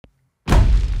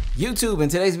YouTube? In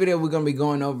today's video, we're going to be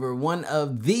going over one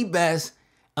of the best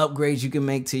upgrades you can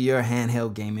make to your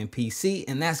handheld gaming PC,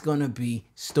 and that's going to be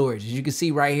storage. As you can see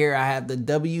right here, I have the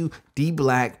WD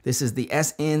Black. This is the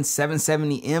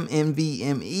SN770M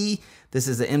NVMe. This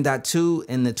is the M.2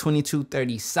 and the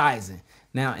 2230 sizing.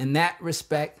 Now, in that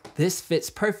respect, this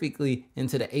fits perfectly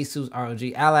into the Asus ROG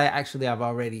Ally. Actually, I've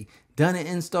already done an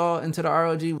install into the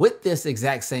ROG with this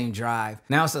exact same drive.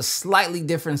 Now, it's a slightly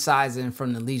different sizing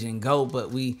from the Legion Go,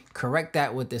 but we correct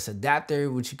that with this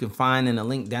adapter, which you can find in a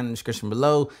link down in the description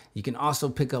below. You can also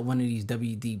pick up one of these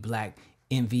WD Black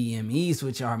NVMe's,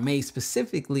 which are made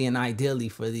specifically and ideally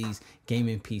for these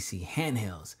gaming PC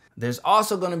handhelds. There's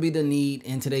also going to be the need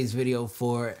in today's video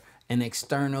for an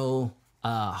external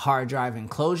hard drive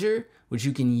enclosure, which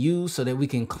you can use so that we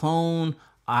can clone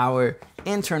our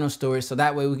internal storage, so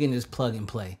that way we can just plug and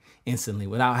play instantly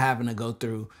without having to go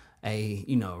through a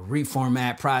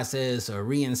reformat process or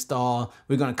reinstall.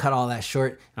 We're going to cut all that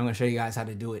short. I'm going to show you guys how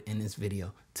to do it in this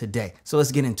video today. So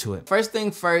let's get into it. First thing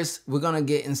first, we're going to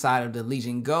get inside of the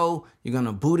Legion Go. You're going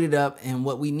to boot it up, and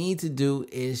what we need to do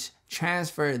is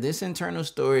transfer this internal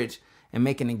storage and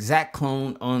make an exact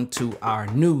clone onto our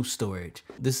new storage.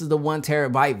 This is the 1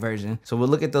 terabyte version. So we'll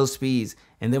look at those speeds,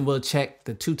 and then we'll check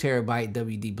the 2 terabyte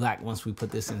WD Black once we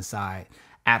put this inside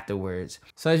afterwards.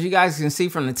 So as you guys can see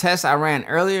from the test I ran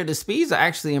earlier, the speeds are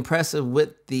actually impressive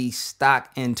with the stock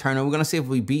internal. We're gonna see if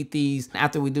we beat these.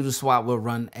 After we do the swap, we'll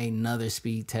run another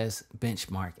speed test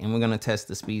benchmark, and we're gonna test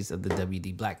the speeds of the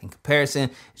WD Black in comparison.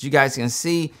 As you guys can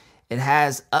see, it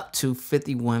has up to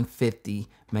 5150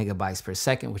 megabytes per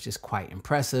second, which is quite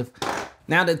impressive.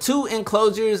 Now, the 2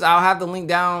 enclosures, I'll have the link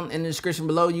down in the description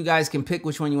below. You guys can pick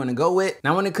which one you want to go with.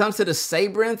 Now, when it comes to the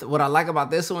Sabrent, what I like about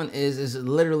this one is it's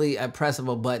literally a press of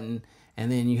a button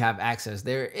and then you have access.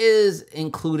 There is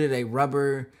included a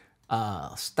rubber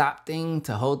stop thing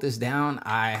to hold this down.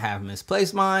 I have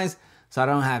misplaced mine, so I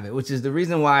don't have it, which is the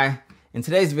reason why in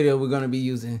today's video we're going to be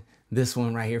using this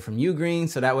one right here from Ugreen,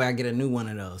 so that way I get a new one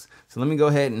of those. So let me go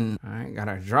ahead and, all right, got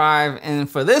our drive. And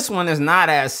for this one, it's not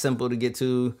as simple to get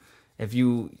to if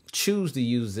you choose to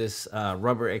use this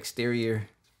rubber exterior.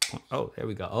 Oh, there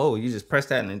we go. Oh, you just press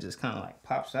that and it just kind of like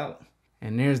pops out.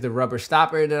 And there's the rubber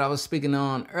stopper that I was speaking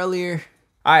on earlier.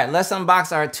 All right, let's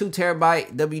unbox our 2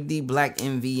 terabyte WD Black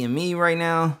NVMe right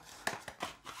now.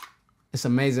 It's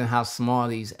amazing how small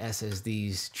these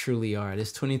SSDs truly are.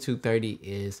 This 2230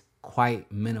 is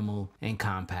quite minimal and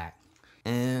compact.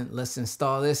 And let's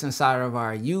install this inside of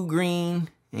our Ugreen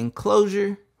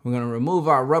enclosure. We're gonna remove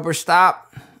our rubber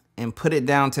stop and put it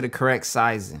down to the correct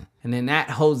sizing. And then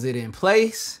that holds it in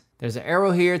place. There's an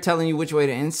arrow here telling you which way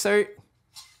to insert.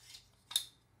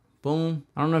 Boom.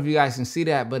 I don't know if you guys can see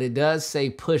that, but it does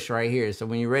say push right here. So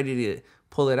when you're ready to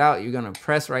pull it out, you're gonna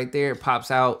press right there, it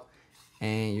pops out,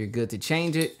 and you're good to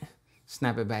change it.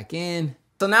 Snap it back in.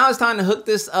 So now it's time to hook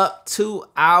this up to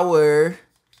our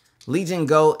Legion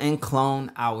Go and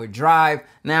clone our drive.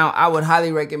 Now, I would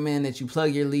highly recommend that you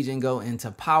plug your Legion Go into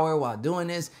power while doing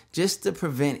this, just to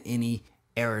prevent any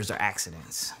errors or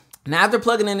accidents. Now, after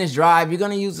plugging in this drive, you're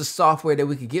gonna use the software that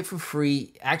we could get for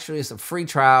free. Actually, it's a free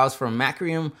trials from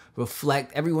Macrium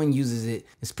Reflect. Everyone uses it.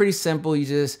 It's pretty simple. You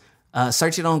just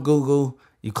search it on Google.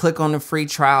 You click on the free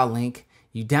trial link.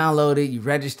 You download it, you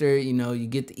register, you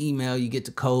get the email, you get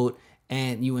the code,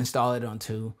 and you install it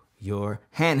onto your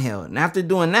handheld. And after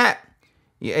doing that,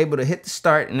 you're able to hit the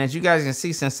start. And as you guys can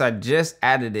see, since I just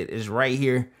added it, it's right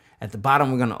here at the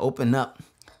bottom. We're gonna open up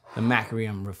the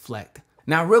Macrium Reflect.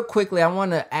 Now, real quickly, I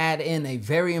wanna add in a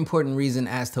very important reason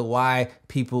as to why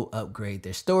people upgrade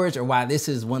their storage, or why this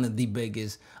is one of the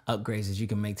biggest upgrades that you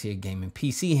can make to your gaming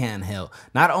PC handheld.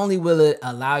 Not only will it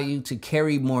allow you to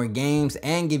carry more games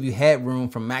and give you headroom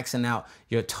from maxing out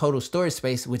your total storage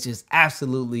space, which is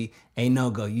absolutely a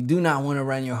no-go. You do not want to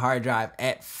run your hard drive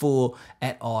at full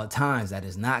at all times. That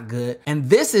is not good. And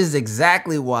this is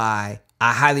exactly why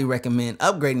I highly recommend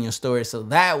upgrading your storage, so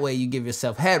that way you give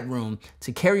yourself headroom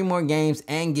to carry more games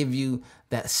and give you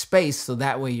that space, so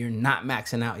that way you're not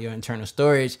maxing out your internal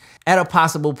storage at a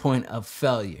possible point of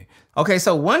failure. Okay,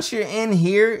 so once you're in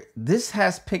here, this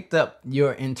has picked up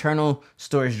your internal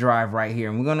storage drive right here,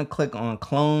 and we're gonna click on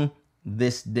clone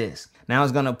this disk. Now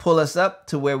it's gonna pull us up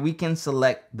to where we can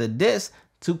select the disk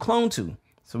to clone to.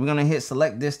 So we're gonna hit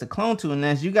select disk to clone to, and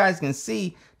as you guys can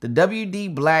see, the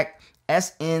WD Black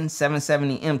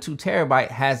SN770M 2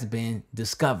 terabyte has been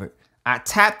discovered. I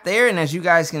tapped there, and as you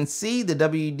guys can see, the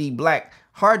WD Black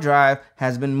hard drive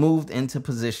has been moved into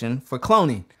position for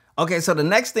cloning. Okay, so the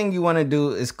next thing you want to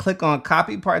do is click on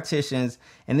copy partitions,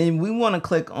 and then we want to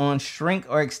click on shrink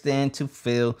or extend to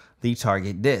fill the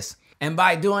target disk. And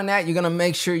by doing that, you're gonna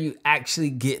make sure you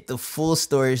actually get the full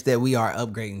storage that we are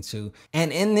upgrading to.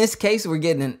 And in this case, we're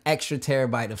getting an extra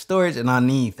terabyte of storage, and I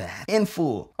need that in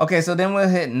full. Okay, so then we'll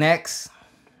hit next,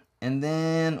 and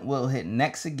then we'll hit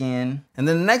next again. And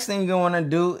then the next thing you're gonna wanna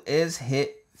do is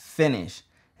hit finish.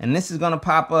 And this is gonna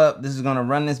pop up, this is gonna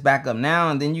run this back up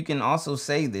now, and then you can also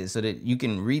save this so that you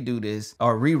can redo this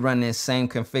or rerun this same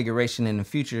configuration in the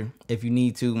future if you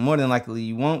need to. More than likely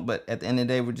you won't, but at the end of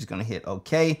the day, we're just gonna hit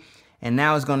okay. And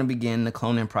now it's gonna begin the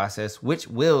cloning process, which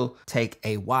will take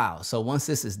a while. So once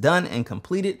this is done and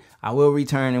completed, I will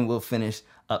return and we'll finish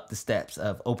up the steps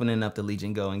of opening up the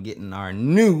Legion Go and getting our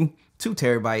new 2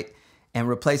 terabyte and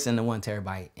replacing the 1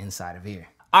 terabyte inside of here.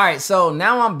 All right, so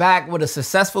now I'm back with a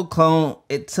successful clone.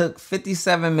 It took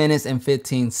 57 minutes and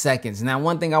 15 seconds. Now,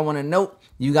 one thing I wanna note,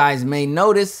 you guys may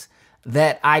notice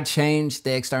that I changed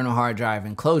the external hard drive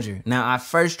enclosure. Now, I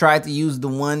first tried to use the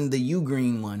U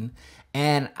green one,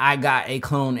 and I got a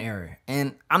clone error.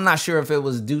 And I'm not sure if it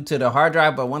was due to the hard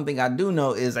drive, but one thing I do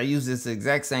know is I use this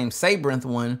exact same Sabrent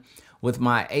one with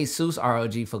my Asus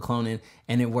ROG for cloning,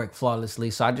 and it worked flawlessly.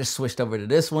 So I just switched over to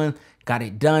this one, got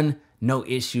it done, no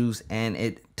issues, and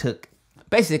it took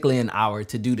basically an hour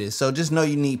to do this. So just know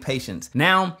you need patience.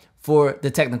 Now for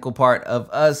the technical part of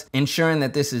us ensuring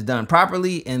that this is done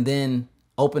properly, and then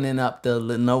opening up the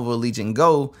Lenovo Legion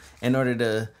Go in order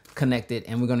to connect it,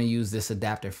 and we're gonna use this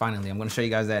adapter finally. I'm gonna show you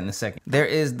guys that in a second. There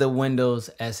is the Windows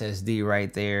SSD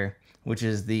right there, which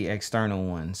is the external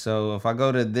one. So if I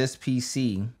go to this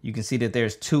PC, you can see that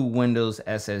there's 2 Windows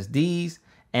SSDs,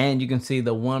 and you can see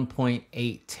the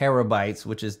 1.8 terabytes,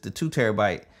 which is the 2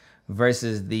 terabyte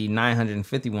versus the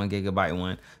 951 gigabyte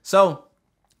one. So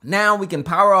now we can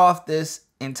power off this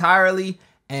entirely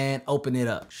and open it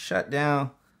up. Shut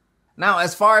down. Now,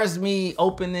 as far as me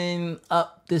opening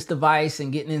up this device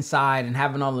and getting inside and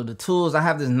having all of the tools, I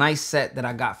have this nice set that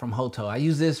I got from Hoto. I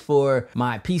use this for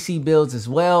my PC builds as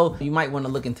well. You might want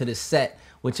to look into this set,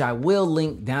 which I will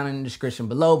link down in the description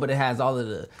below, but it has all of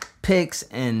the picks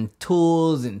and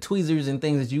tools and tweezers and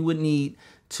things that you would need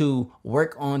to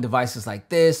work on devices like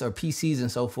this or PCs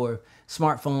and so forth.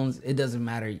 Smartphones, it doesn't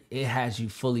matter. It has you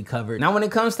fully covered. Now, when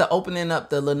it comes to opening up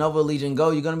the Lenovo Legion Go,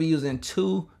 you're gonna be using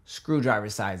 2 screwdriver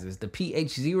sizes, the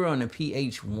PH0 and the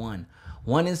PH1.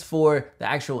 One is for the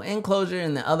actual enclosure,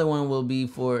 and the other one will be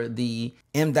for the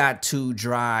M.2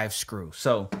 drive screw.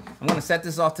 So I'm gonna set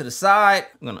this off to the side.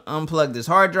 I'm gonna unplug this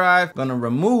hard drive. I'm gonna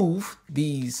remove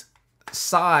these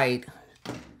side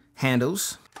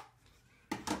handles.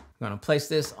 I'm gonna place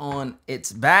this on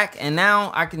its back, and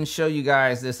now I can show you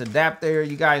guys this adapter.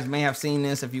 You guys may have seen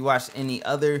this if you watched any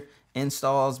other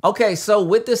installs. Okay, so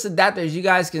with this adapter, as you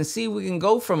guys can see, we can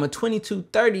go from a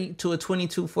 2230 to a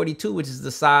 2242, which is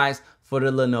the size for the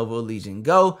Lenovo Legion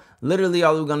Go. Literally,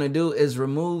 all we're gonna do is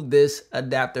remove this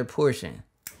adapter portion.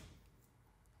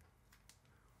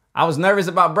 I was nervous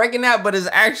about breaking that, but it's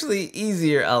actually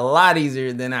easier, a lot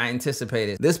easier than I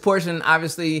anticipated. This portion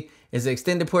obviously is the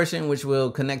extended portion, which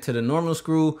will connect to the normal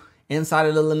screw inside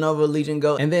of the Lenovo Legion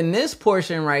Go. And then this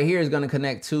portion right here is gonna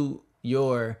connect to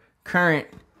your current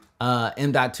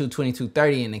M.2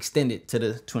 2230 and extend it to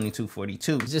the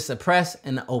 2242. It's just a press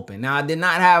and a open. Now, I did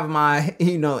not have my,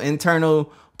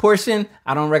 internal portion.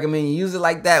 I don't recommend you use it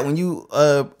like that. When you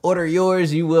order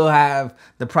yours, you will have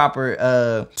the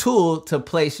proper tool to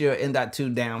place your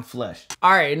M.2 down flush.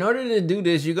 All right, in order to do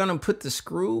this, you're gonna put the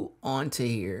screw onto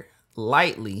here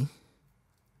lightly.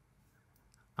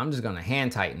 I'm just gonna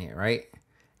hand tighten it, right?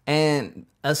 And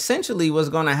essentially what's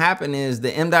gonna happen is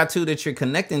the M.2 that you're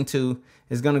connecting to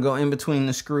is gonna go in between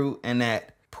the screw and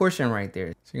that portion right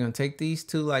there. So you're gonna take these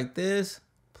two like this,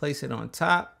 place it on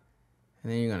top,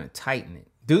 and then you're gonna tighten it.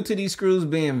 Due to these screws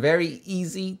being very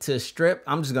easy to strip,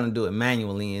 I'm just gonna do it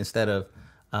manually instead of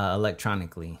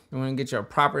electronically. You wanna get your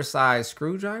proper size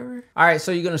screwdriver. All right,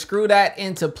 so you're gonna screw that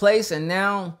into place, and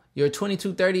now your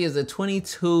 2230 is a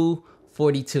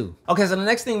 2242. Okay, so the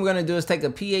next thing we're gonna do is take a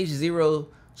PH0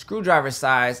 screwdriver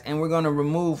size, and we're gonna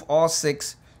remove all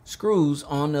 6 screws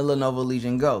on the Lenovo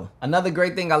Legion Go. Another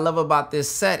great thing I love about this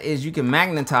set is you can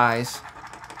magnetize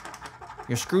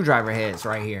your screwdriver heads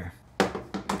right here,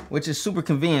 which is super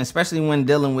convenient, especially when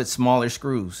dealing with smaller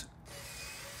screws.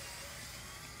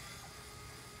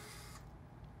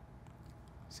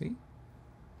 See?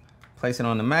 Place it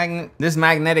on the magnet. This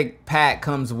magnetic pad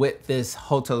comes with this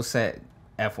Hoto set,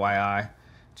 FYI,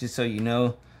 just so you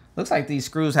know. Looks like these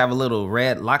screws have a little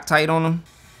red Loctite on them.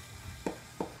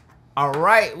 All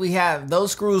right, we have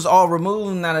those screws all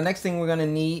removed. Now the next thing we're gonna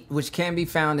need, which can be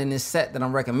found in this set that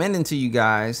I'm recommending to you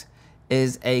guys,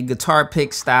 is a guitar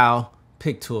pick style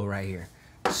pick tool right here.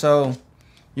 So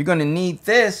you're gonna need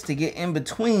this to get in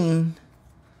between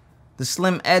the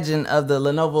slim edging of the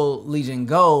Lenovo Legion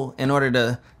Go in order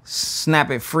to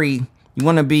snap it free. You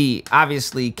want to be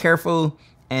obviously careful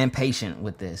and patient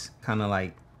with this. Kind of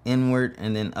like inward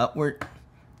and then upward.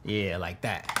 Yeah, like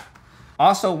that.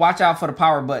 Also, watch out for the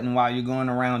power button while you're going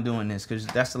around doing this, because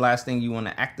that's the last thing you want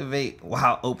to activate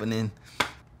while opening.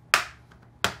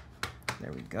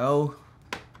 There we go.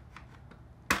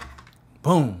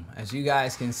 Boom. As you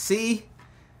guys can see,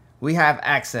 we have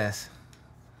access.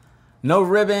 No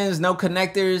ribbons, no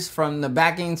connectors from the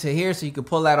backing to here, so you can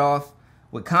pull that off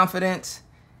with confidence.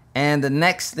 And the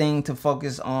next thing to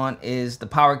focus on is the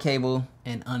power cable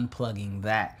and unplugging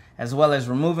that, as well as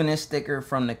removing this sticker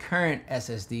from the current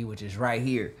SSD, which is right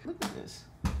here. Look at this.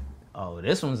 Oh,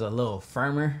 this one's a little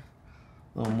firmer,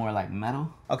 a little more like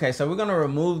metal. Okay, so we're gonna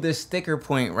remove this sticker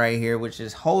point right here, which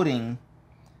is holding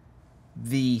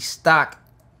the stock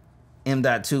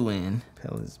M.2 in.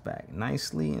 Peel this back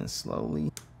nicely and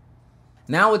slowly.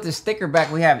 Now with the sticker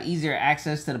back, we have easier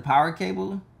access to the power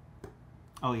cable.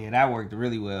 Oh yeah, that worked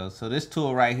really well. So this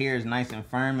tool right here is nice and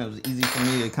firm. It was easy for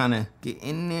me to kind of get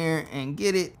in there and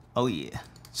get it. Oh yeah.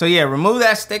 So yeah, remove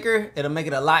that sticker. It'll make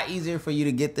it a lot easier for you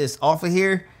to get this off of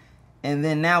here. And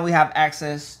then now we have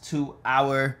access to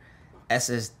our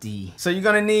SSD. So you're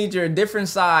gonna need your different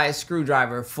size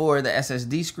screwdriver for the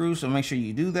SSD screw. So make sure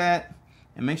you do that.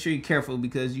 And make sure you're careful,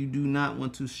 because you do not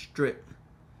want to strip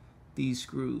these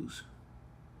screws.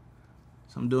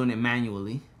 So I'm doing it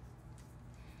manually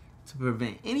to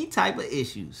prevent any type of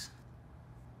issues.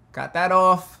 Got that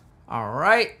off. All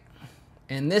right.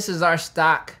 And this is our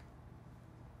stock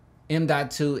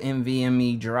M.2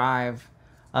 NVMe drive.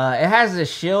 It has a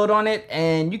shield on it,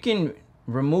 and you can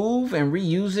remove and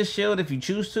reuse this shield if you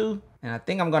choose to. And I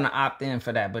think I'm gonna opt in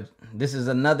for that, but this is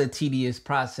another tedious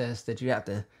process that you have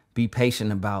to be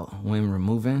patient about when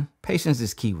removing. Patience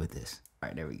is key with this. All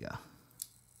right, there we go.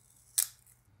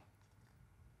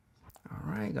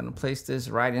 All right, gonna place this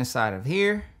right inside of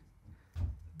here.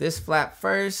 This flap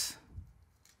first,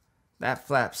 that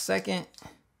flap second,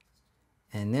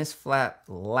 and this flap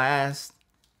last.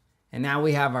 And now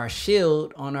we have our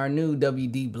shield on our new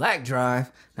WD Black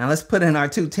drive. Now let's put in our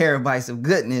 2 terabytes of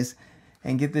goodness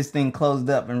and get this thing closed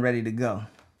up and ready to go.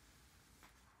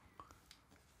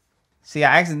 See,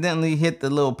 I accidentally hit the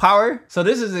little power. So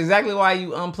this is exactly why you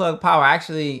unplug power. I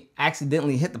actually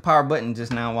accidentally hit the power button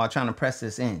just now while trying to press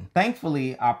this in.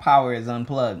 Thankfully, our power is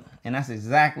unplugged. And that's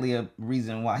exactly a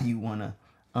reason why you wanna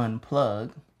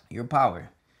unplug your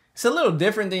power. It's a little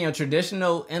different than your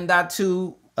traditional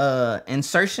M.2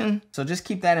 insertion. So just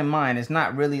keep that in mind. It's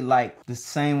not really like the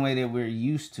same way that we're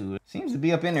used to. It seems to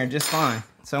be up in there just fine.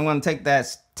 So I'm gonna take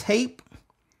that tape,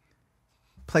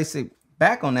 place it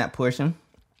back on that portion.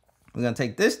 We're gonna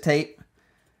take this tape,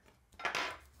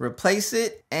 replace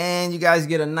it, and you guys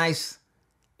get a nice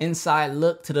inside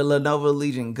look to the Lenovo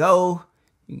Legion Go.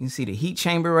 You can see the heat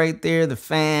chamber right there, the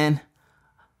fan,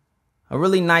 a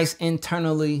really nice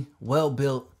internally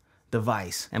well-built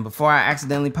device. And before I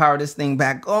accidentally power this thing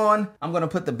back on, I'm gonna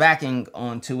put the backing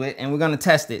onto it and we're gonna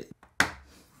test it.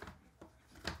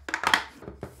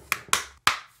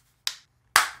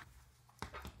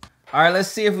 All right, let's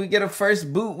see if we get a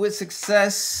first boot with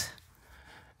success.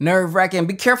 Nerve-wracking.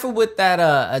 Be careful with that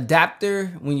adapter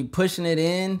when you're pushing it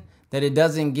in, that it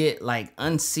doesn't get like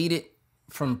unseated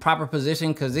from proper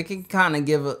position, because it can kind of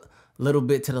give a little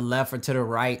bit to the left or to the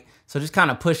right. So just kind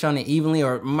of push on it evenly,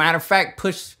 or matter of fact,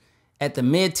 push at the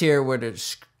mid tier where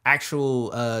the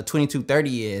actual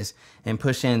 2230 is and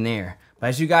push in there. But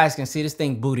as you guys can see, this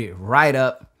thing booted right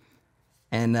up.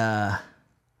 And let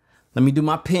me do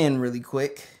my pin really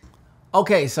quick.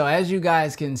 Okay, so as you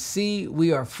guys can see,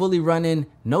 we are fully running,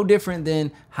 no different than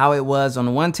how it was on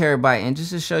the 1 terabyte. And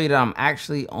just to show you that I'm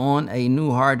actually on a new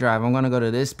hard drive, I'm gonna go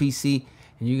to this PC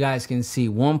and you guys can see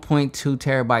 1.2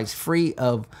 terabytes free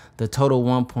of the total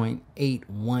 1.81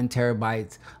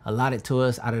 terabytes allotted to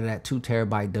us out of that 2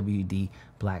 terabyte WD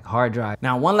Black hard drive.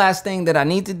 Now, one last thing that I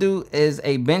need to do is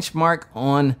a benchmark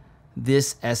on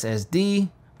this SSD.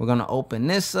 We're gonna open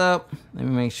this up. Let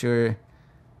me make sure.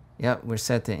 Yep, we're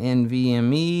set to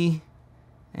NVMe,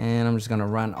 and I'm just gonna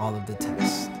run all of the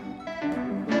tests.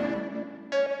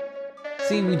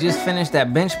 See, we just finished that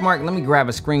benchmark. Let me grab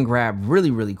a screen grab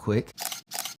really quick.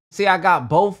 See, I got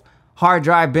both hard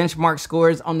drive benchmark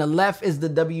scores. On the left is the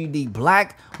WD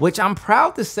Black, which I'm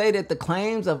proud to say that the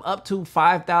claims of up to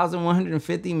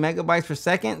 5,150 megabytes per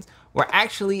second were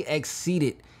actually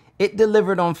exceeded. It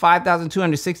delivered on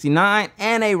 5,269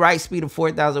 and a write speed of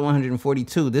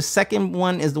 4,142. This second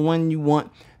one is the one you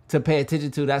want to pay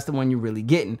attention to. That's the one you're really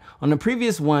getting. On the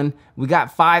previous one, we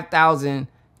got 5,000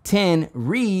 10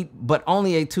 read, but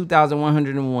only a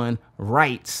 2101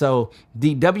 write. So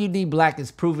the WD Black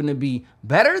is proven to be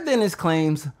better than its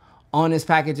claims on its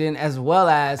packaging, as well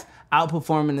as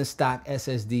outperforming the stock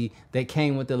SSD that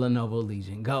came with the Lenovo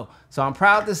Legion Go. So I'm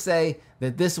proud to say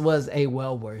that this was a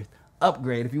well worth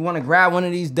upgrade. If you want to grab one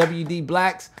of these WD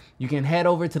Blacks, you can head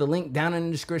over to the link down in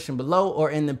the description below or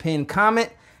in the pinned comment,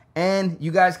 and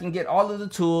you guys can get all of the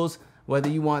tools, whether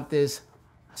you want this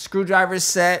screwdriver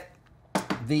set,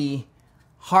 the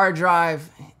hard drive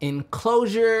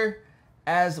enclosure,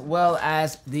 as well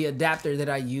as the adapter that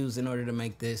I use in order to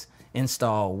make this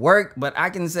install work. But I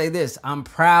can say this, I'm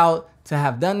proud to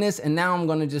have done this, and now I'm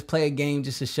gonna just play a game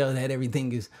just to show that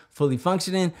everything is fully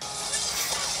functioning.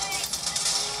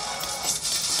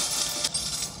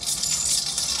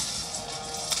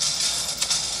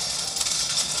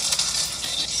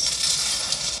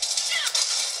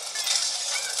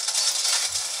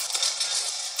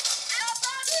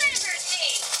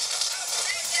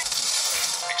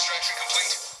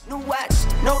 No watch,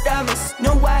 no diamonds,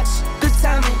 no watch, good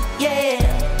timing, yeah.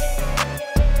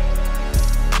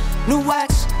 New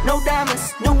watch, no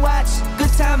diamonds, no watch, good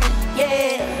timing,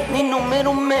 yeah. Need no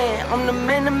middleman, I'm the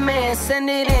man to man, send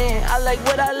it in. I like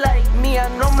what I like, me, I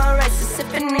know my rights is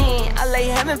sipping in. I like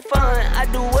having fun, I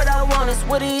do what I want, it's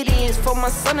what it is. For my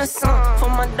son and son, for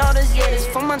my daughters, yeah, it's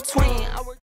for my twin.